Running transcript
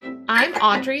I'm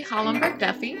Audrey Hollenberg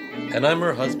Duffy. And I'm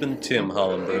her husband, Tim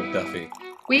Hollenberg Duffy.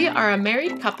 We are a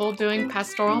married couple doing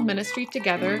pastoral ministry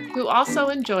together who also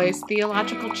enjoys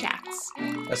theological chats.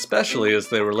 Especially as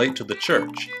they relate to the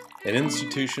church, an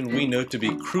institution we know to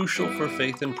be crucial for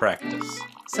faith and practice.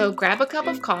 So grab a cup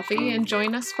of coffee and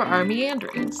join us for our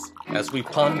meanderings as we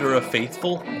ponder a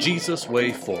faithful Jesus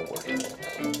way forward.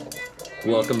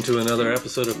 Welcome to another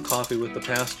episode of Coffee with the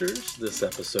Pastors. This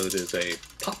episode is a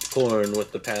Popcorn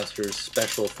with the Pastors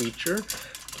special feature.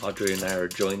 Audrey and I are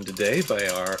joined today by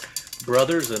our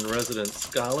brothers and resident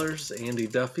scholars, Andy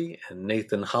Duffy and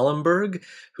Nathan Hollenberg,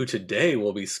 who today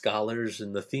will be scholars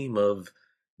in the theme of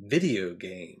video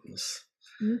games.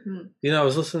 Mm-hmm. You know, I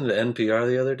was listening to NPR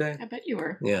the other day. I bet you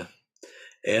were. Yeah.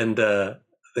 And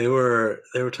they were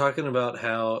talking about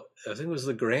how, I think it was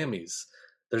the Grammys.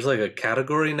 There's like a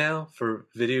category now for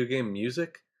video game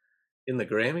music in the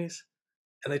Grammys.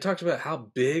 And they talked about how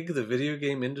big the video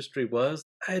game industry was.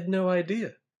 I had no idea.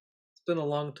 It's been a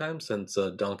long time since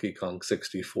Donkey Kong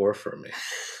 64 for me.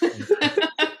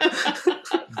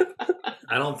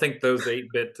 I don't think those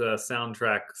 8-bit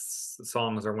soundtrack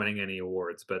songs are winning any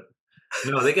awards, but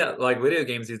no, they got like video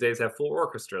games these days have full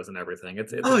orchestras and everything.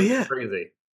 It's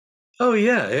crazy. Oh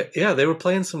yeah. They were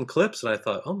playing some clips, and I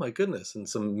thought, oh my goodness, and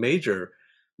some major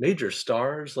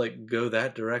stars like go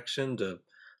that direction to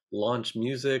launch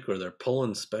music, or they're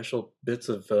pulling special bits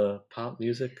of pop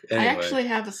music. Anyway. I actually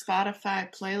have a Spotify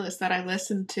playlist that I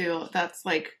listen to that's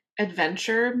like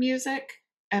adventure music,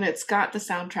 and it's got the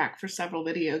soundtrack for several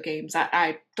video games.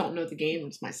 I don't know the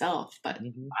games myself, but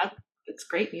it's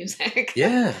great music.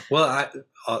 Yeah. Well,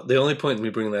 the only point in me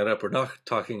bringing that up, we're not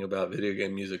talking about video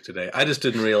game music today. I just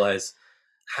didn't realize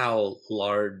how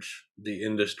large the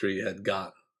industry had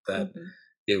gotten, that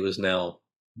it was now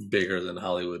bigger than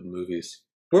Hollywood movies.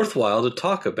 Worthwhile to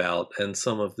talk about, and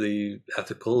some of the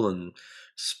ethical and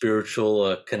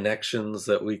spiritual connections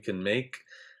that we can make.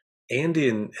 Andy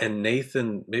and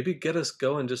Nathan, maybe get us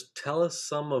going. Just tell us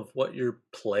some of what you're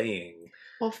playing.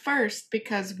 Well, first,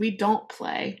 because we don't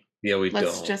play. Yeah,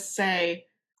 Let's just say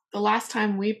the last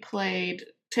time we played,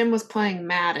 Tim was playing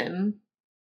Madden,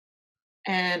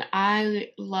 and I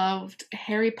loved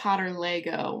Harry Potter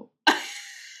Lego.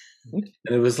 And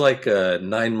it was like a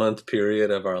 9-month period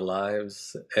of our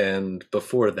lives. And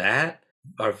before that,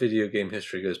 our video game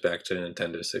history goes back to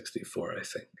Nintendo 64, I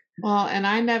think. Well, and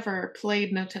I never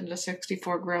played Nintendo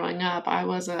 64 growing up. I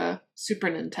was a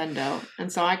Super Nintendo,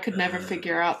 and so I could never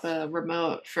figure out the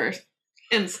remote for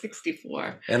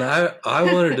N64. And I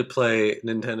wanted to play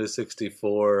Nintendo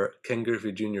 64 Ken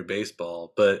Griffey Jr.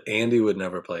 Baseball, but Andy would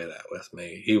never play that with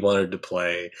me. He wanted to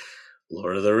play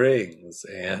Lord of the Rings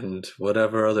and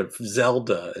whatever other,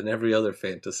 Zelda and every other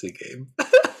fantasy game.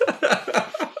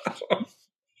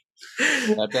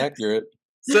 That's accurate.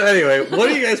 So anyway, what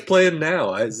are you guys playing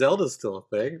now? Zelda's still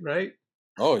a thing, right?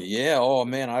 Oh yeah. Oh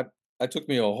man, I took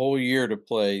me a whole year to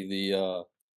play the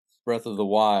Breath of the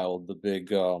Wild, the big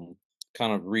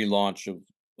kind of relaunch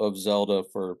of Zelda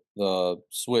for the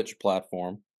Switch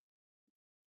platform.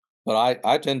 But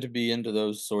I tend to be into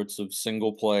those sorts of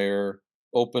single player,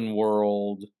 open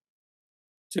world,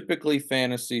 typically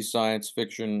fantasy, science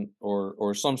fiction,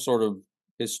 or some sort of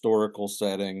historical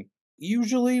setting,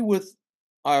 usually with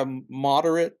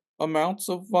moderate amounts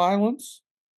of violence,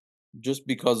 just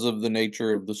because of the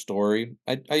nature of the story.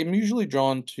 I'm usually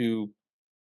drawn to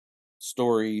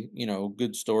story,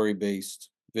 good story-based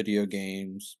video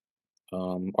games,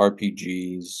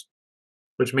 RPGs.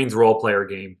 Which means role-player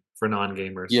game for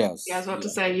non-gamers. Yes. Yeah, I was about to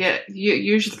say, yeah, you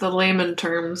use the layman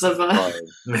terms of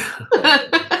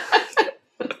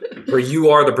where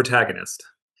you are the protagonist.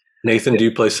 Nathan, do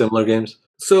you play similar games?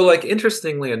 So,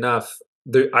 interestingly enough,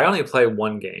 I only play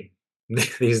one game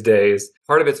these days.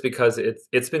 Part of it's because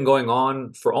it's been going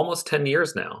on for almost 10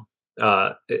 years now.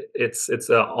 It's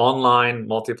an online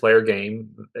multiplayer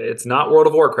game. It's not World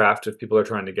of Warcraft, if people are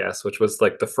trying to guess, which was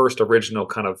like the first original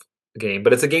kind of game.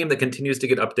 But it's a game that continues to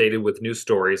get updated with new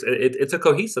stories. It's a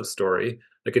cohesive story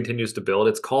that continues to build.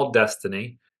 It's called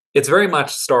Destiny. It's very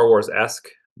much Star Wars-esque.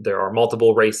 There are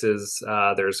multiple races.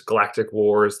 There's galactic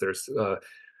wars. There's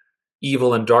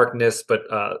evil and darkness, but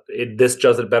this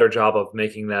does a better job of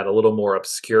making that a little more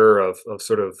obscure. Of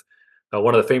sort of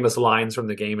one of the famous lines from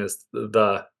the game is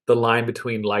the line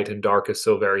between light and dark is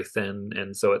so very thin,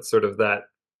 and so it's sort of that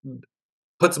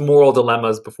puts moral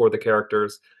dilemmas before the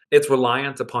characters. It's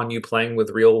reliant upon you playing with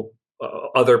real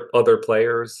other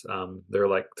players. There are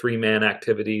like 3-man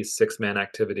activities, 6-man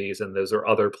activities, and those are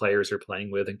other players you're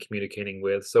playing with and communicating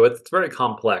with. So it's very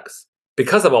complex.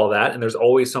 Because of all that, and there's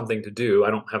always something to do,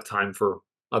 I don't have time for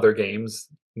other games,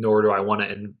 nor do I want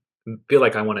to feel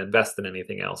like I want to invest in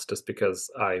anything else just because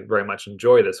I very much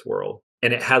enjoy this world.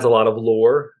 And it has a lot of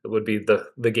lore. It would be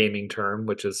the gaming term,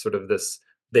 which is sort of this,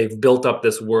 they've built up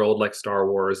this world like Star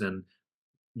Wars, and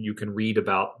you can read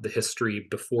about the history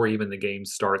before even the game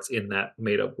starts in that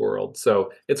made up world.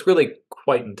 So it's really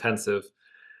quite intensive.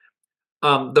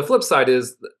 The flip side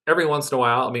is every once in a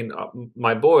while, I mean,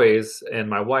 my boys and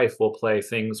my wife will play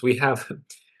things. We have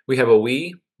we have a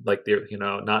Wii, like the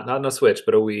not a Switch,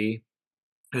 but a Wii,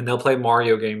 and they'll play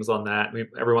Mario games on that.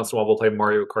 Every once in a while, we'll play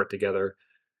Mario Kart together.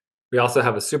 We also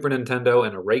have a Super Nintendo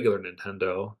and a regular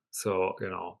Nintendo. So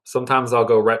sometimes I'll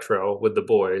go retro with the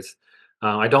boys.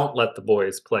 I don't let the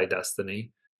boys play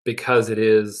Destiny because it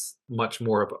is much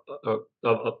more of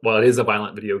well, it is a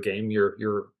violent video game.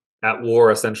 You're at war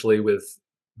essentially with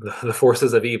the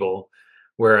forces of evil,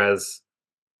 whereas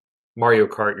Mario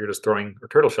Kart, you're just throwing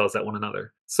turtle shells at one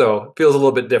another. So it feels a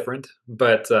little bit different.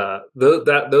 But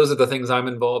those are the things I'm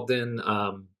involved in.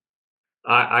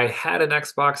 I had an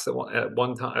Xbox at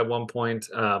one point,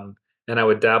 and I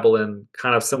would dabble in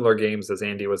kind of similar games as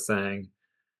Andy was saying.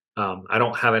 I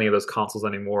don't have any of those consoles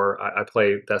anymore. I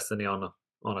play Destiny on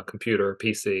a computer,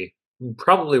 PC.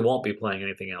 Probably won't be playing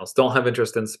anything else. Don't have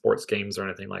interest in sports games or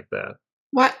anything like that.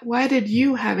 Why did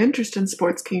you have interest in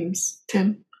sports games,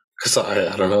 Tim? Because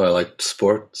I don't know. I like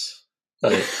sports. I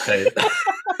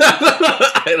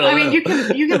don't I mean,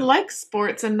 know. you can like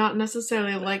sports and not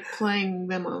necessarily like playing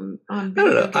them on I don't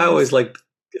video know. games. I always liked.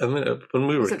 I mean, when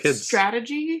we were Was it kids,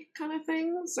 strategy kind of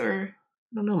things, or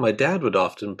I don't know. My dad would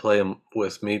often play them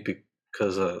with me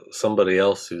because somebody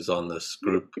else who's on this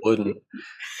group wouldn't,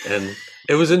 and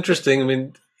it was interesting. I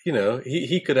mean,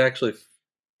 he could actually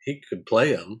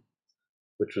play them,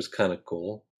 which was kind of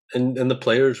cool, and the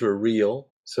players were real.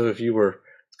 So if you were,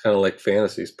 it's kind of like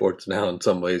fantasy sports now in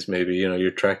some ways. Maybe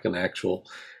you're tracking actual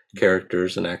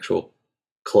characters and actual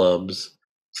clubs.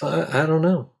 So I don't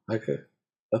know.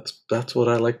 That's what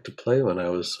I liked to play when I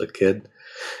was a kid.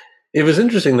 It was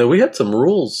interesting though. We had some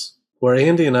rules where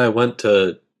Andy and I went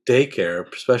to daycare,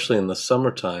 especially in the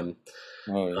summertime.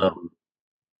 Oh yeah.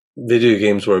 Video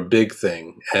games were a big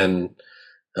thing, and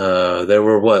there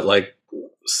were like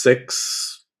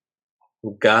 6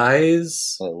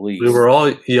 guys. At least. We were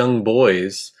all young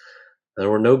boys. There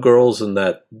were no girls in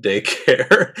that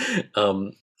daycare.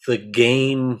 The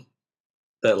game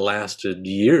that lasted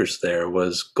years there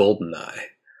was GoldenEye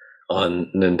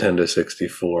on Nintendo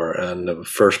 64, and a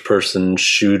first-person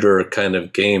shooter kind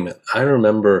of game. I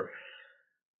remember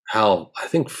how, I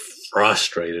think,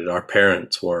 frustrated our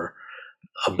parents were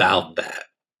about that,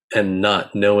 and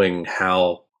not knowing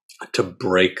how to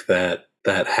break that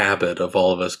habit of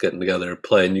all of us getting together and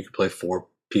play. And you could play 4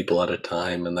 people at a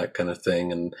time and that kind of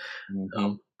thing. And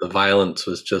the violence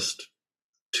was just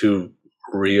too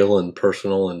real and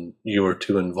personal, and you were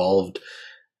too involved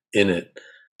in it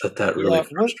that really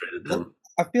frustrated them.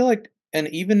 I feel like, and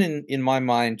even in my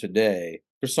mind today,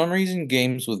 for some reason,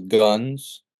 games with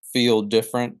guns feel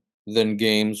different than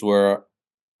games where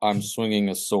I'm swinging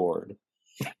a sword.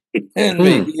 And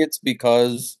maybe it's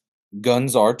because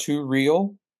guns are too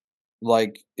real.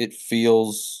 Like it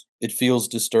feels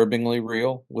disturbingly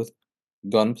real with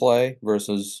gunplay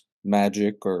versus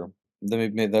magic, or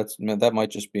maybe that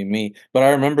might just be me. But I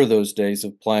remember those days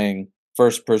of playing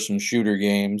first-person shooter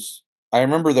games. I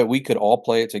remember that we could all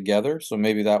play it together, so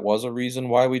maybe that was a reason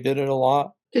why we did it a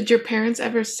lot. did your parents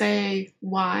ever say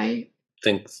why? I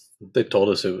think they told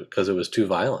us because it was too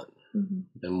violent,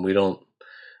 and we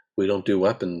don't do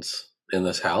weapons in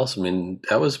this house. I mean,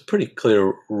 that was a pretty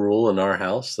clear rule in our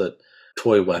house that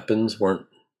toy weapons weren't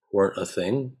a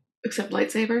thing. Except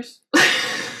lightsabers.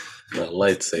 Well,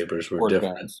 lightsabers were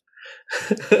different.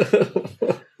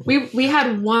 We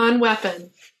had one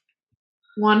weapon.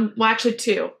 Well, actually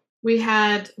 2. We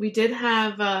did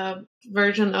have a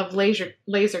version of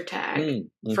laser tag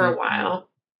for a while.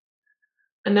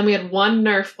 And then we had one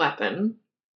Nerf weapon,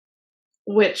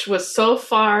 which was so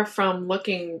far from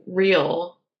looking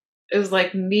real. It was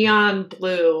like neon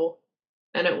blue,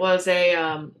 and it was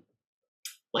a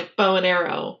like bow and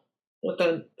arrow. With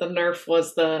the Nerf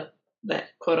was the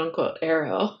quote unquote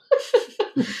arrow.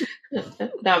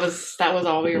 that was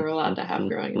all we were allowed to have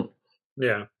growing up.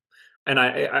 Yeah. And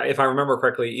I if I remember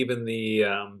correctly, even the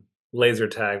laser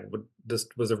tag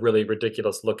was a really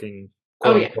ridiculous looking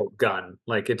quote unquote gun.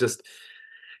 Like it just,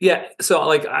 yeah. So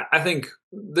like I think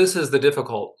this is the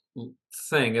difficult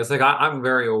thing. It's like I'm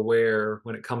very aware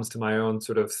when it comes to my own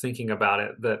sort of thinking about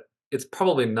it that it's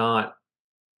probably not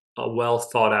a well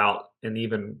thought out and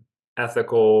even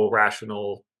ethical,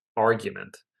 rational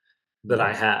argument that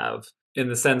I have, in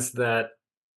the sense that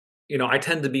I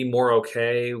tend to be more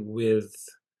okay with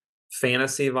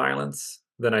fantasy violence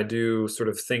than I do sort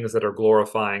of things that are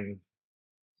glorifying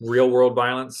real world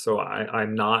violence. So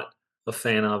I'm not a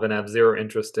fan of and have zero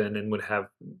interest in, and would have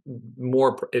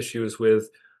more issues with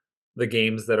the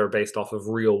games that are based off of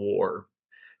real war,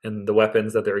 and the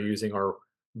weapons that they're using are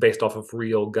based off of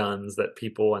real guns that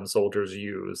people and soldiers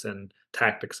use, and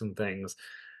tactics and things.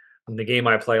 And the game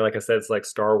I play, like I said, it's like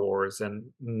Star Wars, and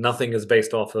nothing is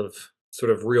based off of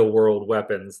sort of real world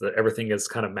weapons. That everything is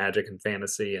kind of magic and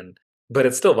fantasy, and but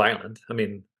it's still violent. I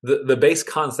mean, the base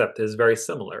concept is very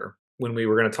similar. When we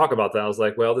were going to talk about that, I was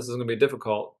like, well, this is going to be a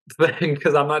difficult thing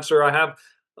because I'm not sure I have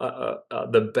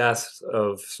the best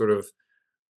of sort of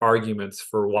arguments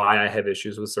for why I have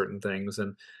issues with certain things.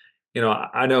 And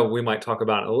I know we might talk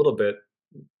about it a little bit.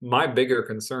 My bigger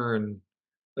concern,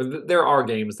 there are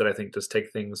games that I think just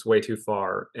take things way too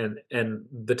far, and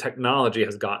the technology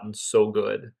has gotten so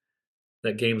good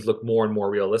that games look more and more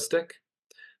realistic.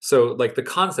 So like the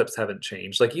concepts haven't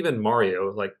changed. Like even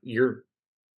Mario, like you're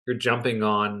jumping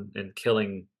on and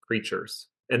killing creatures,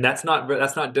 and that's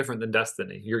not different than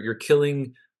Destiny. You're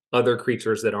killing other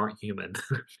creatures that aren't human.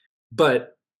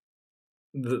 But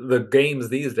the games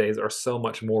these days are so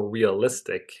much more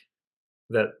realistic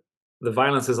that the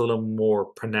violence is a little more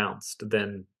pronounced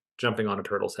than jumping on a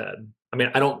turtle's head. I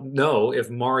mean, I don't know if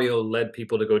Mario led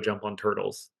people to go jump on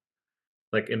turtles,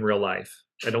 like in real life.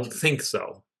 I don't think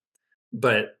so.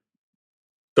 But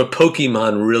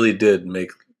Pokemon really did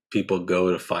make people go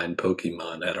to find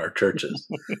Pokemon at our churches.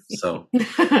 So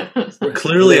we're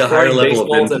clearly a higher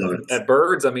level of influence. At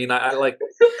birds. I mean, I like.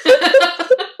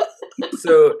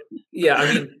 So yeah,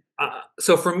 I mean,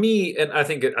 so for me, and I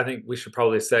think we should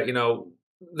probably say,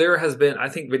 there has been, I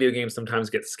think video games sometimes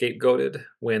get scapegoated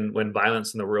when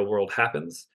violence in the real world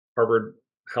happens. Harvard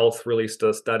Health released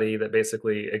a study that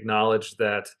basically acknowledged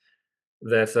that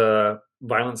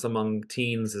violence among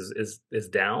teens is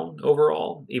down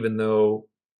overall, even though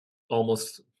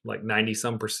almost like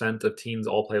 90% of teens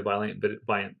all play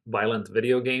violent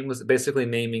video games. Basically,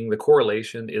 naming the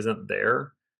correlation isn't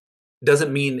there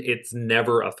doesn't mean it's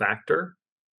never a factor.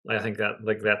 I think that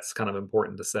that's kind of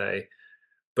important to say.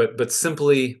 But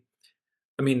simply,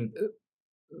 I mean,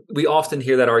 we often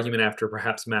hear that argument after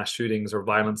perhaps mass shootings or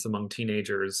violence among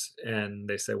teenagers, and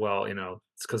they say, well,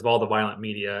 it's because of all the violent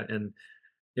media. And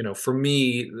for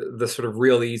me, the sort of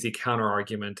real easy counter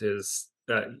argument is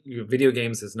that video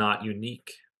games is not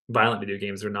unique. Violent video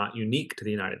games are not unique to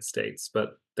the United States,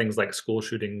 but things like school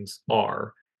shootings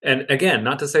are. And again,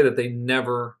 not to say that they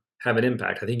never have an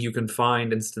impact. I think you can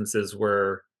find instances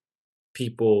where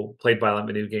people played violent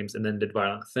video games and then did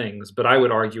violent things, but I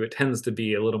would argue it tends to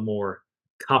be a little more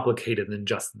complicated than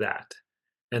just that.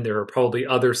 And there are probably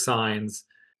other signs,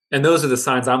 and those are the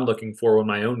signs I'm looking for when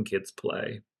my own kids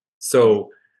play. So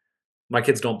my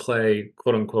kids don't play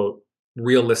quote unquote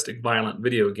realistic violent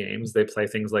video games. They play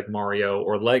things like Mario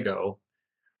or Lego,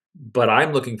 but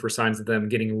I'm looking for signs of them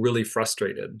getting really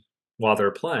frustrated while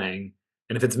they're playing.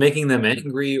 And if it's making them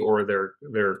angry or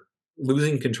they're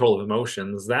losing control of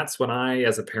emotions, that's when I,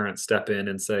 as a parent, step in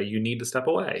and say, you need to step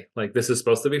away. Like, this is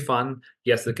supposed to be fun.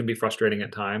 Yes, it can be frustrating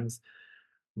at times,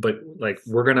 but like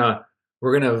we're gonna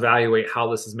evaluate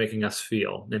how this is making us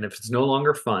feel. And if it's no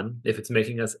longer fun, if it's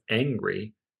making us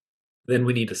angry, then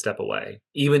we need to step away,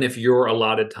 even if your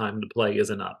allotted time to play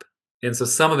isn't up. And so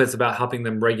some of it's about helping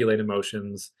them regulate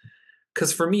emotions.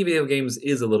 Because for me, video games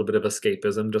is a little bit of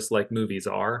escapism, just like movies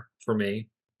are for me.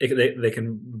 They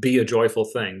can be a joyful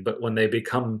thing, but when they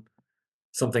become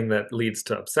something that leads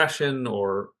to obsession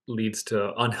or leads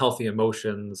to unhealthy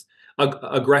emotions,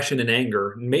 aggression and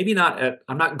anger, maybe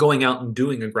I'm not going out and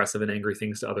doing aggressive and angry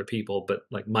things to other people, but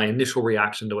like my initial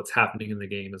reaction to what's happening in the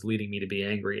game is leading me to be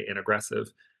angry and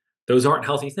aggressive. Those aren't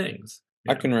healthy things.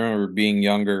 I can remember being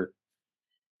younger,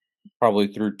 probably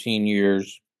through teen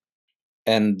years,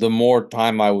 and the more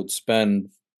time I would spend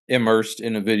immersed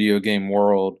in a video game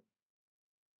world,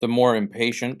 the more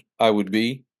impatient I would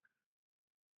be.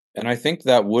 And I think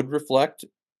that would reflect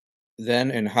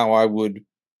then in how I would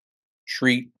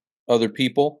treat other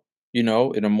people, in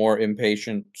a more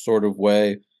impatient sort of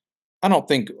way. I don't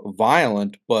think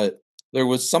violent, but there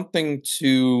was something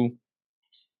to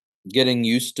getting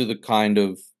used to the kind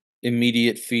of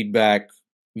immediate feedback.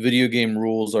 Video game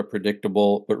rules are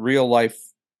predictable, but real life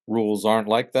rules aren't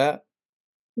like that.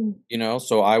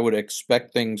 So I would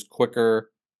expect things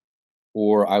quicker,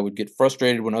 or I would get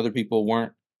frustrated when other people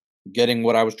weren't getting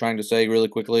what I was trying to say really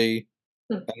quickly.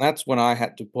 And that's when I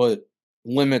had to put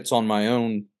limits on my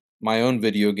own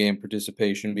video game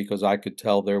participation, because I could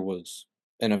tell there was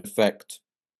an effect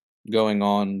going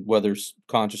on, whether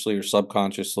consciously or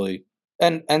subconsciously.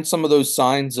 And some of those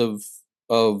signs of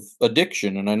of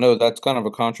addiction, and I know that's kind of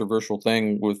a controversial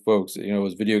thing with folks,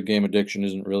 as video game addiction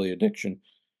isn't really addiction.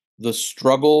 The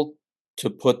struggle to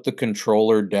put the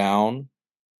controller down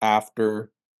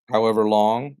after however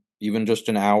long, even just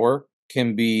an hour,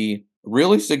 can be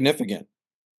really significant.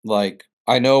 Like,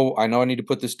 I know I need to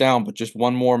put this down, but just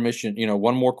one more mission,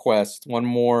 one more quest, one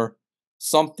more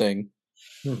something,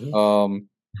 Mhm.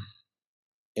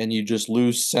 and you just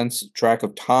lose sense track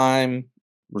of time,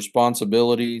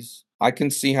 responsibilities. I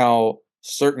can see how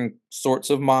certain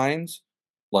sorts of minds,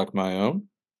 like my own,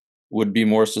 would be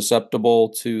more susceptible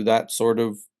to that sort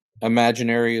of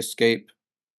imaginary escape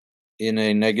in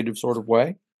a negative sort of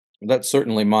way. That's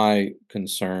certainly my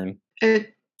concern.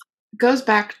 It goes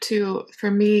back to,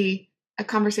 for me, a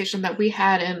conversation that we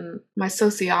had in my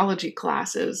sociology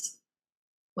classes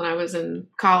when I was in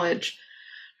college.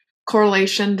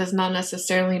 Correlation does not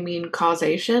necessarily mean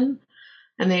causation.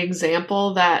 And the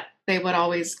example that they would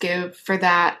always give for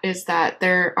that is that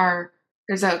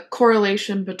there's a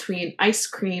correlation between ice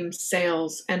cream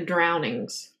sales and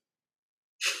drownings.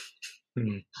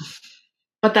 Hmm.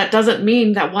 But that doesn't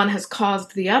mean that one has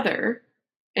caused the other.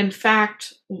 In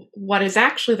fact, what is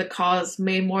actually the cause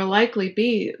may more likely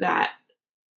be that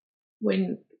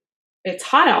when it's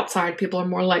hot outside, people are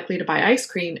more likely to buy ice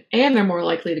cream and they're more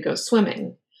likely to go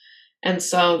swimming. And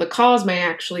so the cause may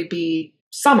actually be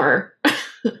summer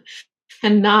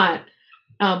and not,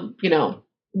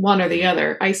 one or the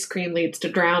other. Ice cream leads to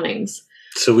drownings.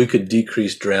 So we could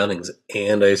decrease drownings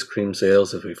and ice cream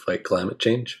sales if we fight climate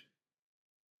change?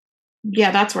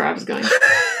 Yeah, that's where I was going.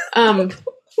 Sorry.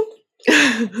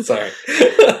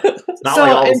 It's not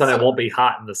like all of a sudden it won't be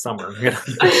hot in the summer.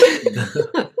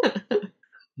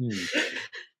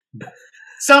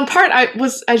 So in part,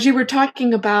 as you were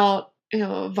talking about,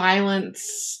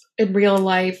 violence in real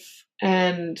life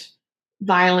and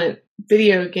violent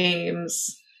video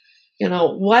games,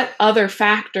 what other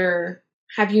factor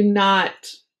have you not,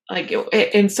 like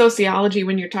in sociology,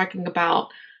 when you're talking about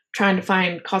trying to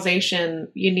find causation,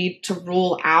 you need to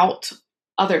rule out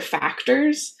other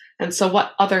factors. And so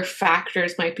what other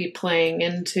factors might be playing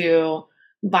into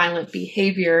violent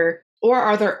behavior? Or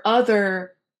are there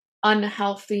other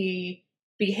unhealthy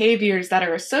behaviors that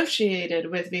are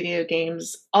associated with video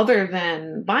games other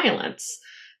than violence?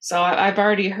 So I've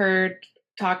already heard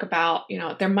talk about,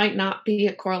 there might not be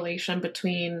a correlation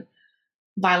between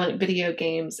violent video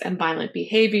games and violent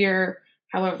behavior.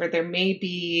 However, there may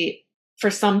be for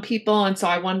some people. And so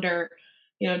I wonder,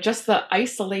 just the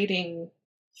isolating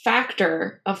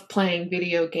factor of playing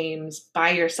video games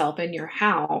by yourself in your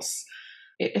house,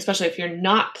 especially if you're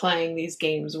not playing these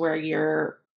games where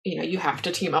you have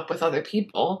to team up with other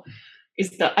people,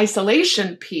 is the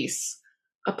isolation piece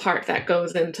a part that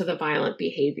goes into the violent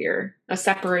behavior, a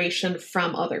separation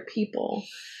from other people.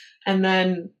 And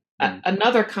then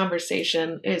another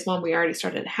conversation is one we already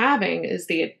started having, is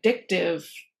the addictive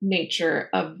nature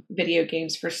of video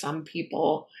games for some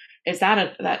people. Is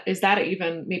that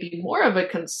even maybe more of a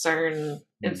concern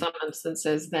in some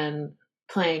instances than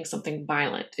playing something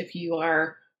violent? If you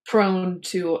are prone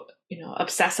to,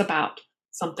 obsess about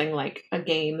something like a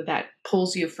game that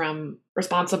pulls you from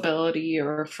responsibility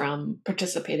or from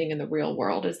participating in the real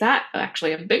world, is that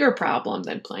actually a bigger problem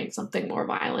than playing something more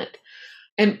violent?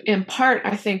 And in part,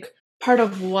 I think part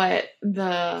of what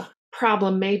the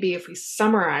problem may be, if we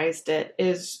summarized it,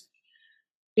 is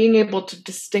being able to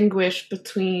distinguish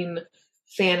between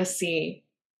fantasy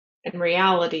and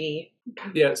reality.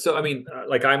 Yeah, so I mean,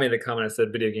 like I made the comment, I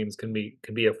said video games can be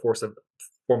a form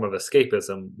of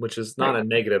escapism, which is not a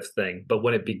negative thing, but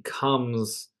when it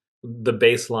becomes the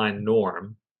baseline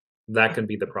norm, that can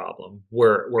be the problem.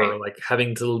 Where we're like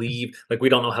having to leave, like we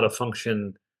don't know how to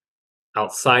function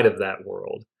outside of that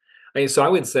world. I mean, so I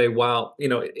would say, while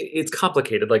it's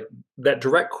complicated, like that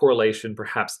direct correlation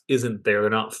perhaps isn't there. They're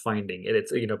not finding it.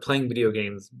 It's playing video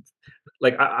games.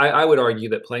 Like I would argue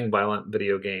that playing violent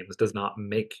video games does not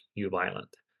make you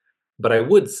violent, but I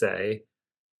would say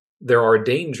there are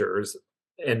dangers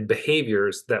and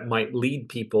behaviors that might lead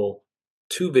people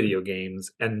to video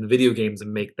games, and the video games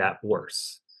make that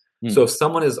worse. So if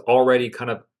someone is already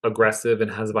kind of aggressive and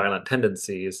has violent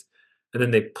tendencies, and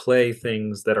then they play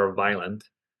things that are violent,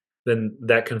 then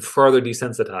that can further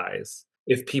desensitize.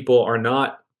 If people are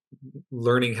not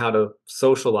learning how to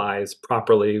socialize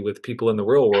properly with people in the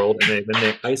real world, and then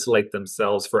they isolate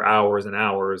themselves for hours and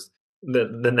hours,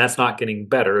 then that's not getting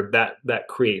better. That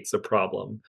creates a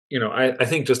problem. I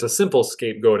think just a simple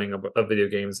scapegoating of video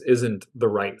games isn't the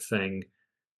right thing.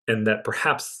 And that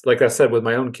perhaps, like I said with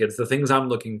my own kids, the things I'm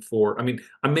looking for, I mean,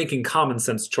 I'm making common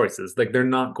sense choices. Like they're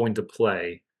not going to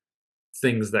play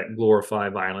things that glorify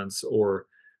violence or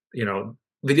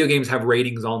video games have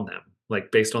ratings on them,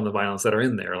 like based on the violence that are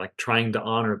in there. Like trying to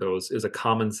honor those is a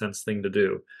common sense thing to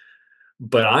do.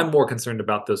 But I'm more concerned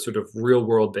about those sort of real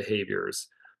world behaviors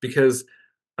because,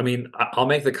 I mean, I'll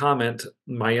make the comment.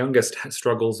 My youngest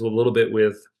struggles a little bit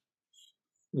with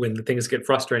when things get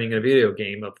frustrating in a video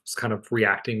game of kind of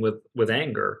reacting with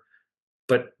anger.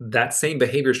 But that same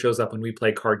behavior shows up when we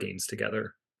play card games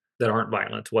together that aren't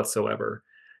violent whatsoever.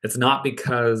 It's not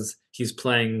because he's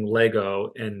playing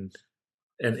Lego and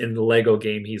in the Lego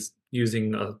game he's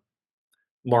using a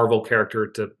Marvel character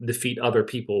to defeat other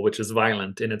people, which is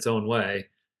violent in its own way.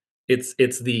 It's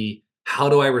the how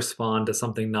do I respond to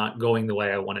something not going the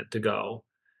way I want it to go?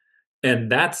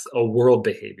 And that's a world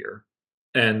behavior.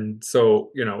 And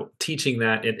so, teaching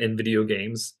that in video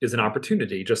games is an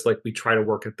opportunity, just like we try to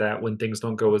work at that when things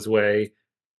don't go his way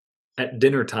at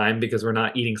dinner time because we're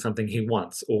not eating something he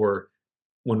wants, or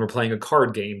when we're playing a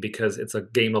card game because it's a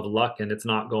game of luck and it's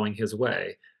not going his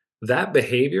way. That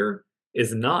behavior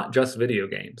is not just video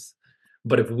games.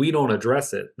 But if we don't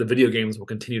address it, the video games will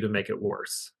continue to make it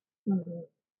worse. Mhm.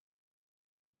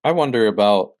 I wonder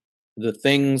about the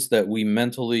things that we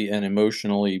mentally and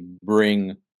emotionally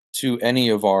bring to any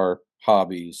of our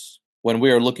hobbies when we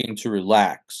are looking to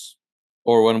relax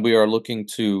or when we are looking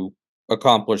to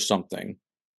accomplish something,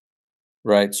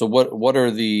 right? So what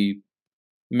are the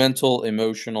mental,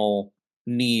 emotional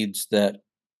needs that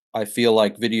I feel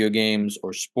like video games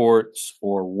or sports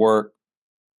or work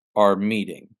are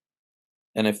meeting?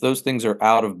 And if those things are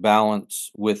out of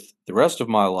balance with the rest of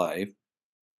my life,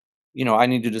 I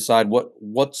need to decide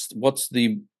what's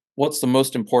the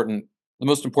most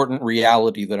important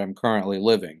reality that I'm currently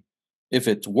living. If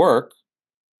it's work,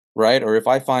 right? Or if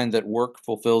I find that work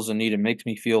fulfills a need, it makes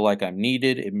me feel like I'm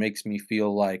needed, it makes me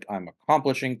feel like I'm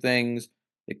accomplishing things,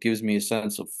 it gives me a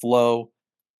sense of flow.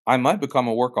 I might become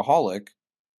a workaholic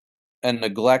and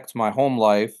neglect my home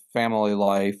life, family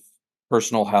life,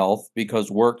 personal health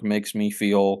because work makes me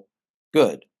feel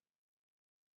good.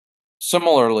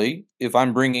 Similarly, if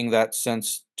I'm bringing that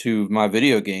sense to my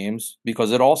video games,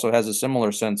 because it also has a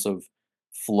similar sense of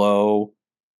flow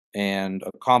and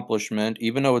accomplishment,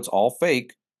 even though it's all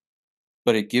fake,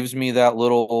 but it gives me that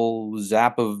little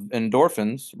zap of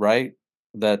endorphins, right?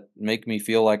 That make me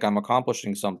feel like I'm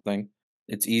accomplishing something.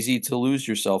 It's easy to lose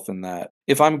yourself in that.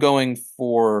 If I'm going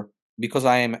for, because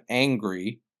I am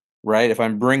angry, right? If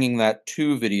I'm bringing that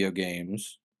to video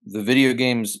games, the video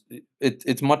games,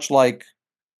 it's much like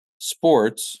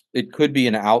sports. It could be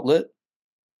an outlet,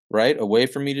 right? A way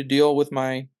for me to deal with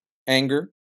my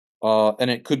anger. And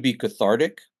it could be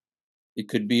cathartic. It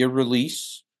could be a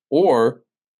release, or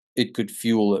it could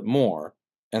fuel it more.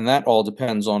 And that all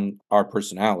depends on our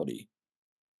personality.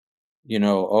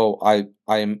 Oh,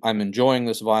 I'm enjoying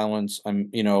this violence. I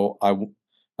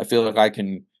feel like I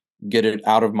can get it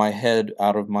out of my head,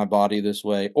 out of my body this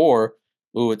way, or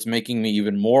ooh, it's making me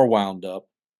even more wound up.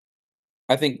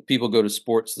 I think people go to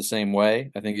sports the same way.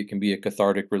 I think it can be a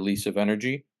cathartic release of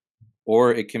energy,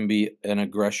 or it can be an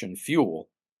aggression fuel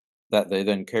that they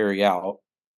then carry out,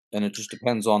 and it just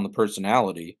depends on the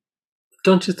personality.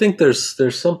 Don't you think there's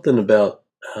something about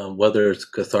whether it's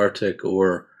cathartic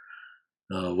or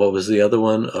what was the other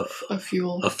one? A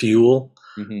fuel. A fuel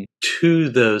Mm-hmm. to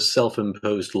those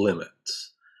self-imposed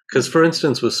limits. Because, for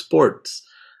instance, with sports,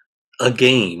 a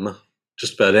game,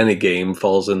 just about any game,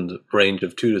 falls in the range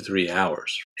of 2 to 3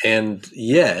 hours. And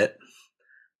yet,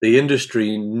 the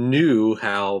industry knew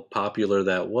how popular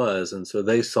that was, and so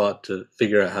they sought to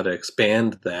figure out how to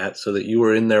expand that so that you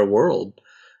were in their world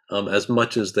as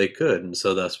much as they could. And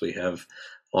so thus we have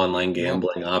online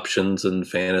gambling options and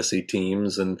fantasy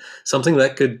teams and something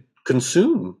that could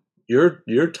consume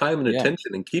your time and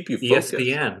attention and keep you focused.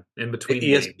 ESPN in between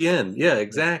ESPN, games. yeah,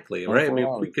 exactly. Right. I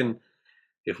mean,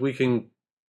 if we can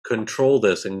control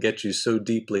this and get you so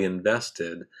deeply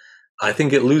invested, I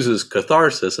think it loses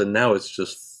catharsis, and now it's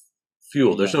just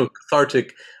fuel. There's no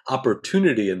cathartic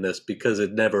opportunity in this because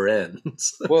it never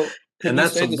ends. Well, and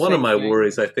that's one of my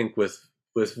worries, I think, with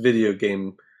video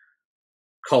game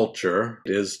culture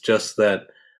is just that,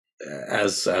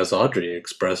 as Audrey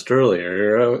expressed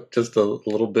earlier, just a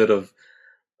little bit of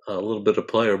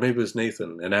play, or maybe it was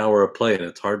Nathan, an hour of play, and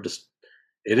it's hard to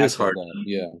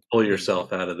pull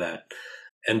yourself out of that.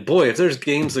 And boy, if there's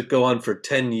games that go on for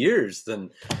 10 years, then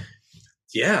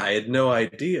yeah, I had no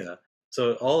idea.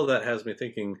 So all of that has me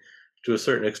thinking to a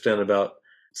certain extent about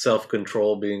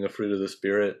self-control being a fruit of the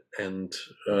spirit, and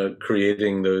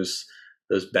creating those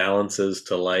balances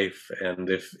to life. And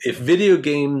if video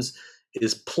games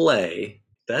is play,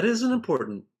 that is an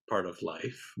important part of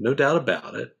life, no doubt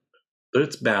about it, but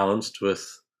it's balanced with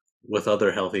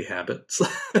other healthy habits.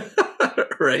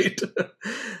 Right?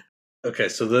 Okay,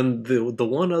 so then the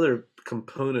one other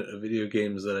component of video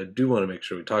games that I do want to make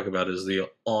sure we talk about is the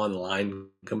online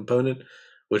component,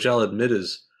 which I'll admit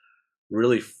is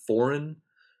really foreign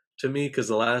to me because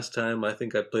the last time I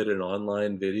think I played an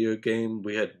online video game,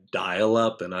 we had dial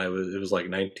up and it was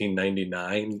like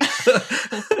 1999.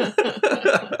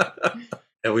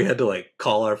 And we had to like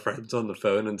call our friends on the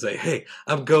phone and say, "Hey,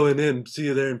 I'm going in. See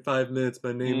you there in 5 minutes.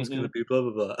 My name's going to be blah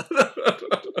blah blah."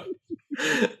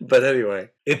 But anyway,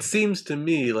 it seems to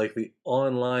me like the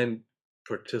online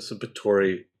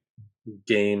participatory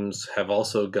games have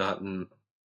also gotten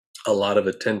a lot of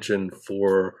attention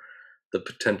for the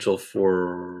potential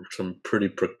for some pretty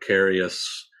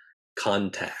precarious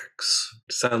contacts.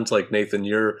 Sounds like, Nathan,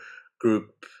 your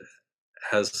group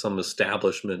has some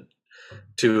establishment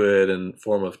to it and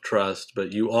form of trust,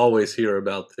 but you always hear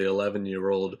about the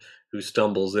 11-year-old who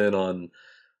stumbles in on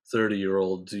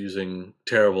 30-year-olds using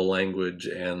terrible language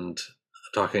and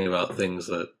talking about things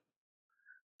that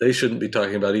they shouldn't be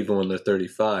talking about even when they're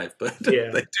 35, but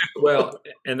yeah. they do. Well,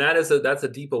 and that's a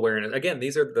deep awareness. Again,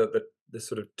 these are the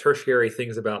sort of tertiary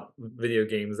things about video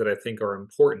games that I think are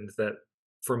important, that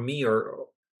for me are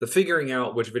the figuring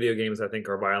out which video games I think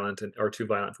are violent and are too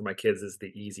violent for my kids is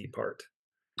the easy part.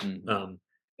 Mhm.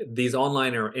 These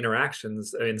online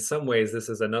interactions, in some ways, this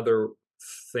is another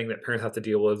thing that parents have to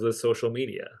deal with social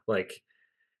media. Like,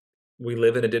 we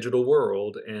live in a digital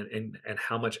world, and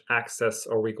how much access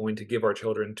are we going to give our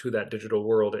children to that digital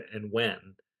world, and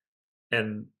when?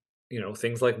 And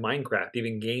things like Minecraft,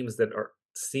 even games that are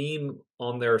seem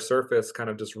on their surface kind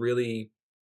of just really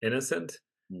innocent,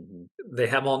 Mhm. they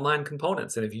have online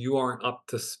components, and if you aren't up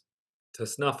to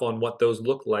snuff on what those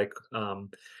look like,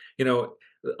 you know,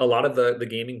 a lot of the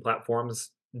gaming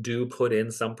platforms do put in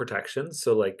some protections.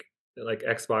 So like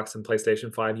Xbox and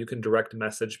PlayStation 5, you can direct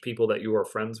message people that you are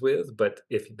friends with, but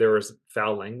if there is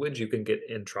foul language, you can get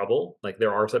in trouble. Like,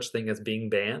 there are such thing as being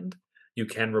banned. You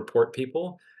can report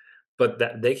people, but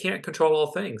that they can't control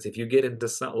all things. If you get into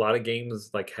a lot of games,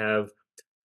 like have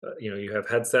you have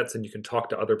headsets and you can talk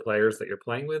to other players that you're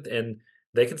playing with, and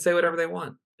they can say whatever they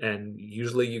want, and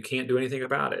usually you can't do anything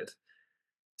about it.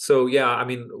 So yeah, I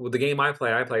mean, with the game I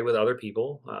play with other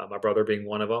people, my brother being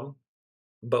one of them.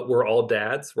 But we're all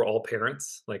dads, we're all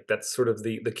parents. Like, that's sort of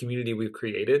the community we've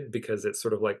created, because it's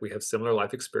sort of like we have similar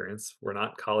life experience. We're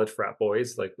not college frat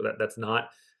boys. Like, that's not,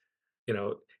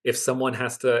 if someone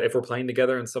has to, if we're playing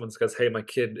together and someone says, "Hey, my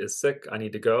kid is sick, I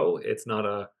need to go," it's not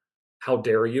a "How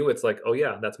dare you?" It's like, "Oh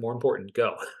yeah, that's more important.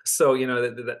 Go." So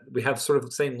that we have sort of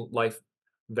the same life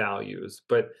values,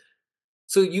 but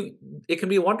so it can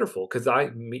be wonderful because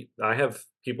I have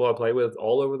people I play with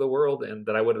all over the world and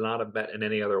that I would not have met in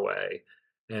any other way.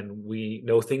 And we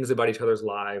know things about each other's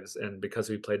lives, and because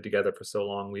we played together for so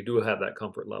long, we do have that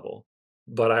comfort level.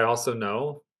 But I also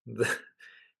know that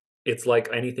it's like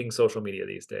anything social media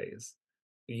these days.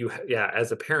 Yeah,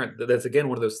 as a parent, that's again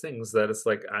one of those things that it's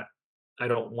like I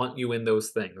don't want you in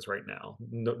those things right now,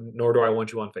 nor do I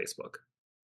want you on Facebook.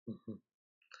 Mhm.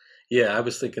 Yeah, I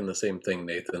was thinking the same thing,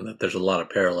 Nathan, that there's a lot of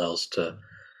parallels to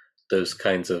those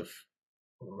kinds of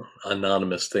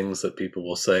anonymous things that people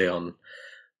will say on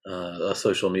a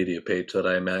social media page that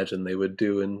I imagine they would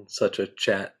do in such a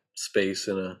chat space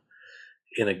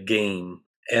in a game.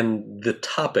 And the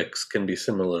topics can be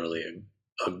similarly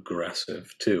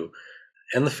aggressive too.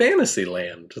 And the fantasy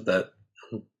land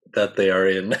that they are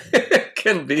in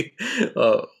can be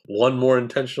one more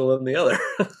intentional than the other.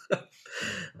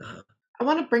 I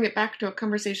want to bring it back to a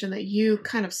conversation that you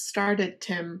kind of started,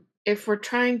 Tim. If we're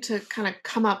trying to kind of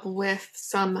come up with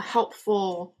some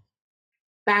helpful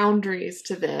boundaries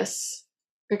to this,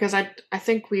 because I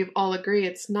think we all agree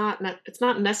it's not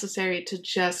necessary to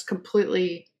just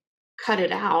completely cut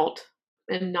it out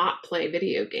and not play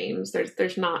video games.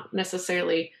 There's not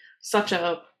necessarily such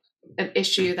an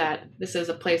issue that this is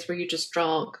a place where you just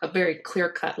draw a very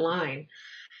clear-cut line.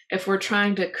 If we're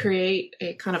trying to create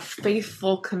a kind of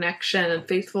faithful connection and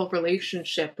faithful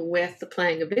relationship with the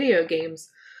playing of video games,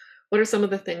 what are some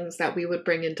of the things that we would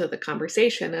bring into the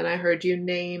conversation? And I heard you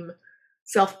name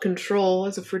self-control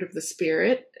as a fruit of the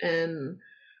spirit, and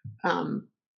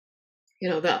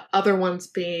the other ones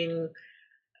being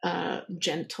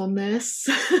gentleness.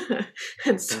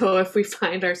 And so if we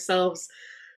find ourselves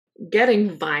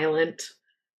getting violent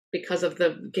because of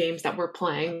the games that we're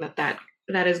playing, that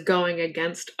is going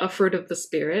against a fruit of the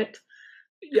spirit.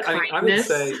 Yeah, I mean,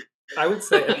 Kindness. I would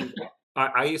say, I mean,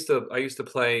 I used to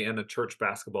play in a church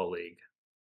basketball league,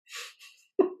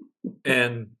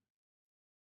 and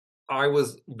I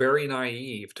was very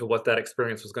naive to what that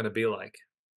experience was going to be like,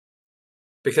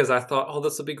 because I thought, "Oh,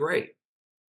 this will be great."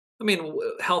 I mean,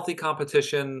 healthy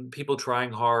competition, people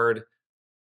trying hard,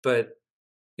 but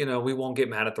we won't get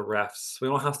mad at the refs. We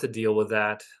won't have to deal with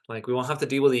that. Like, we won't have to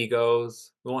deal with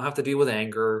egos. We won't have to deal with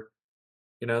anger.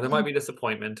 There might be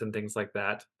disappointment and things like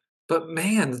that. But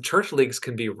man, the church leagues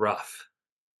can be rough.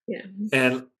 Yeah.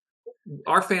 And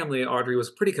our family, Audrey,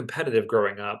 was pretty competitive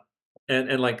growing up.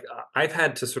 And like, I've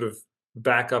had to sort of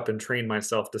back up and train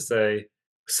myself to say,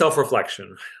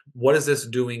 self-reflection. What is this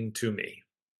doing to me?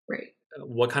 Right.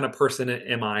 What kind of person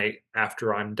am I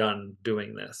after I'm done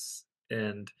doing this?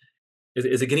 And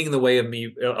is it getting in the way of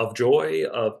me, of joy,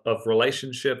 of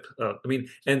relationship?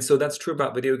 And so that's true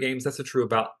about video games. That's true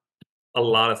about a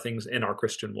lot of things in our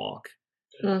Christian walk.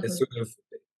 It's sort of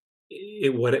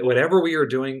whatever we are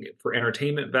doing for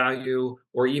entertainment value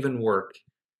or even work.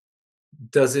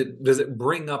 Does it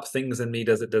bring up things in me?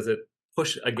 Does it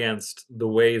push against the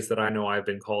ways that I know I've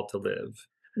been called to live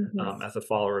as a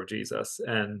follower of Jesus?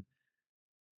 And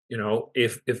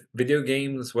if video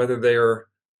games, whether they're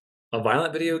a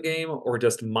violent video game or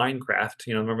just Minecraft,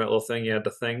 remember that little thing you had the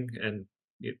thing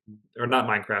or not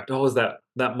Minecraft. Oh, was that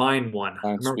mine one?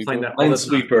 I remember playing that all the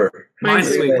time.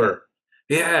 Minesweeper.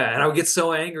 Yeah, and I would get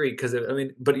so angry because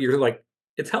but you're like,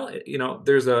 it's hell.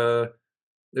 There's a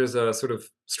sort of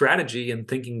strategy and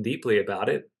thinking deeply about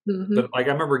it. But like,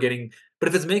 I remember but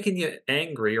if it's making you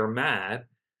angry or mad,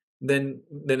 then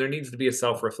there needs to be a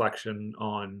self-reflection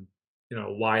on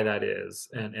why that is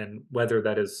and whether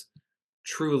that is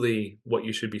truly what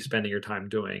you should be spending your time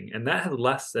doing. And that has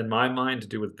less, in my mind, to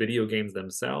do with video games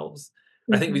themselves.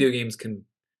 I think video games can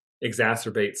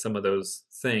exacerbate some of those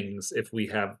things if we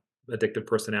have addictive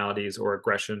personalities or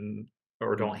aggression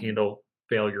or don't handle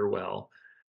failure well.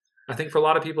 I think for a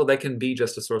lot of people, they can be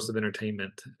just a source of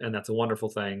entertainment, and that's a wonderful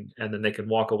thing. And then they can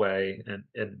walk away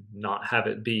and not have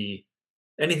it be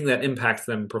anything that impacts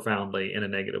them profoundly in a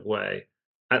negative way.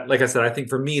 Like I said, I think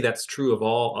for me, that's true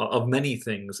of many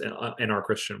things in our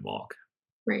Christian walk.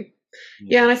 Right.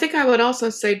 Yeah. And I think I would also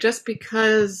say, just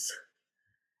because,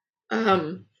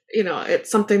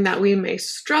 it's something that we may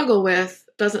struggle with,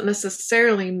 doesn't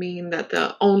necessarily mean that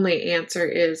the only answer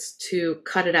is to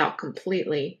cut it out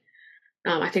completely.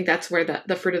 I think that's where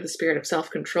the fruit of the spirit of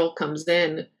self-control comes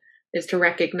in, is to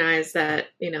recognize that,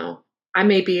 I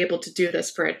may be able to do this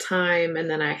for a time and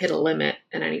then I hit a limit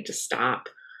and I need to stop.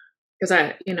 Because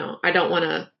I don't want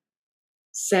to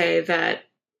say that,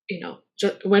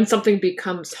 just when something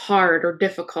becomes hard or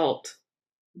difficult,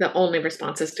 the only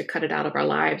response is to cut it out of our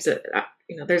lives.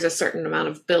 There's a certain amount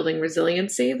of building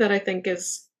resiliency that I think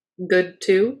is good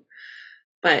too.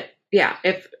 But yeah,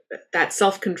 if that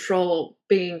self-control,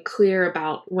 being clear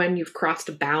about when you've crossed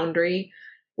a boundary,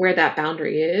 where that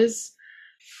boundary is,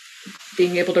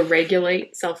 being able to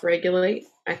self-regulate,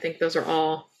 I think those are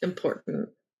all important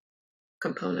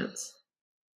components.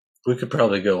 We could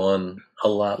probably go on a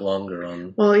lot longer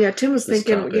on. Well, yeah, Tim was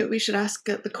thinking we should ask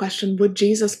the question: would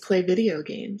Jesus play video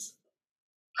games?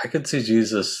 I could see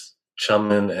Jesus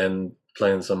chumming and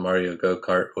playing some Mario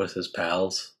Go-Kart with his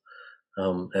pals,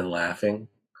 and laughing.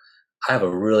 I have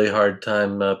a really hard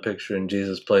time picturing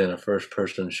Jesus playing a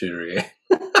first-person shooter game.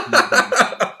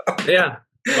 Yeah,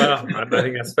 well, I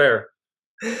think that's fair.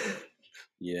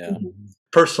 Yeah.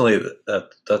 Personally,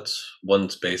 that's one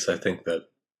space I think that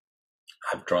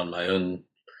I've drawn my own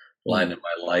line in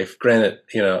my life. Granted,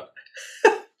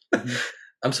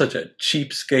 I'm such a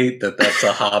cheapskate that's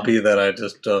a hobby that I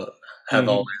just have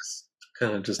always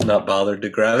kind of just not bothered to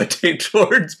gravitate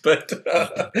towards. But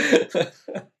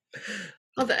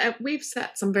we've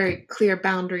set some very clear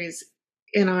boundaries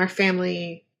in our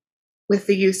family with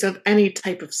the use of any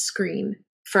type of screen.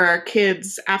 For our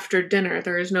kids, after dinner,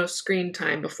 there is no screen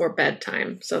time before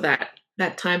bedtime. So that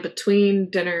time between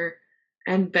dinner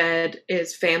and bed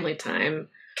is family time,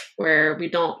 where we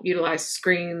don't utilize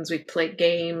screens, we play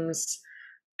games.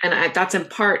 And that's in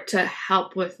part to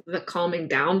help with the calming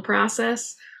down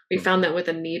process. We found that with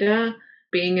Anita,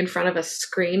 being in front of a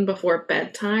screen before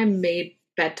bedtime made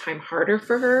bedtime harder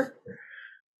for her.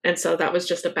 And so that was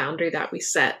just a boundary that we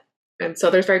set. And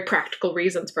so there's very practical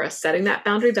reasons for us setting that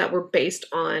boundary that were based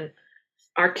on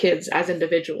our kids as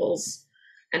individuals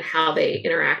and how they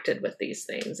interacted with these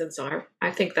things. And so I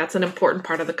think that's an important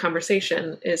part of the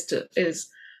conversation is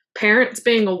parents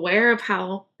being aware of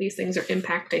how these things are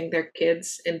impacting their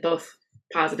kids in both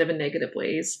positive and negative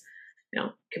ways.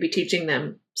 Could be teaching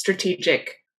them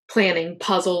strategic planning,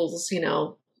 puzzles,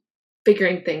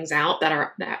 figuring things out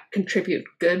that contribute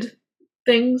good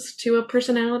things to a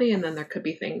personality, and then there could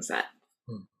be things that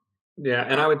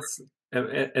and I would,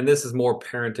 and this is more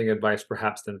parenting advice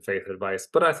perhaps than faith advice,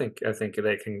 but I think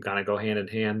they can kind of go hand in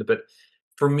hand. But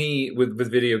for me,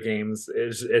 with video games,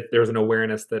 there's an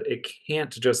awareness that it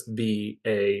can't just be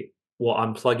a well,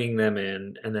 I'm plugging them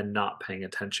in and then not paying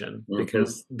attention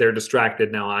because they're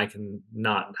distracted. Now I can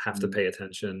not have to pay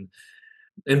attention.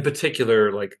 In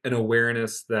particular, like an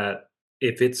awareness that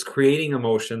if it's creating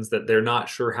emotions that they're not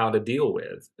sure how to deal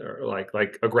with, or like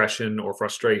aggression or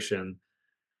frustration,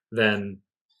 then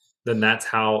that's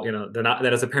how, then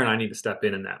as a parent, I need to step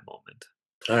in that moment.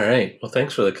 All right. Well,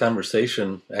 thanks for the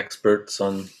conversation, experts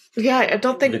on I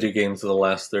don't think video games of the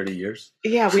last 30 years.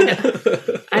 Yeah, we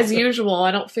as usual,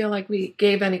 I don't feel like we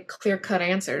gave any clear-cut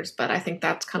answers, but I think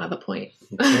that's kind of the point.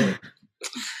 Okay.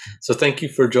 So thank you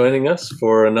for joining us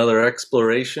for another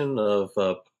exploration of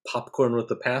Popcorn with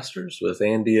the Pastors with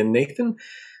Andy and Nathan.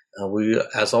 We,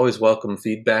 as always, welcome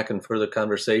feedback and further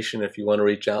conversation. If you want to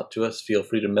reach out to us, feel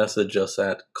free to message us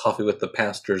at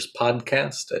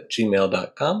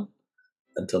coffeewiththepastorspodcast@gmail.com.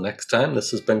 Until next time,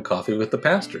 this has been Coffee with the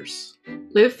Pastors.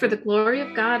 Live for the glory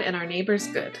of God and our neighbor's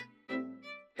good.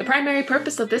 The primary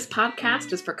purpose of this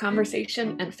podcast is for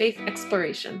conversation and faith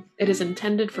exploration. It is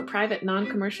intended for private,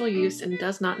 non-commercial use and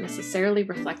does not necessarily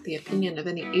reflect the opinion of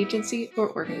any agency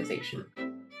or organization.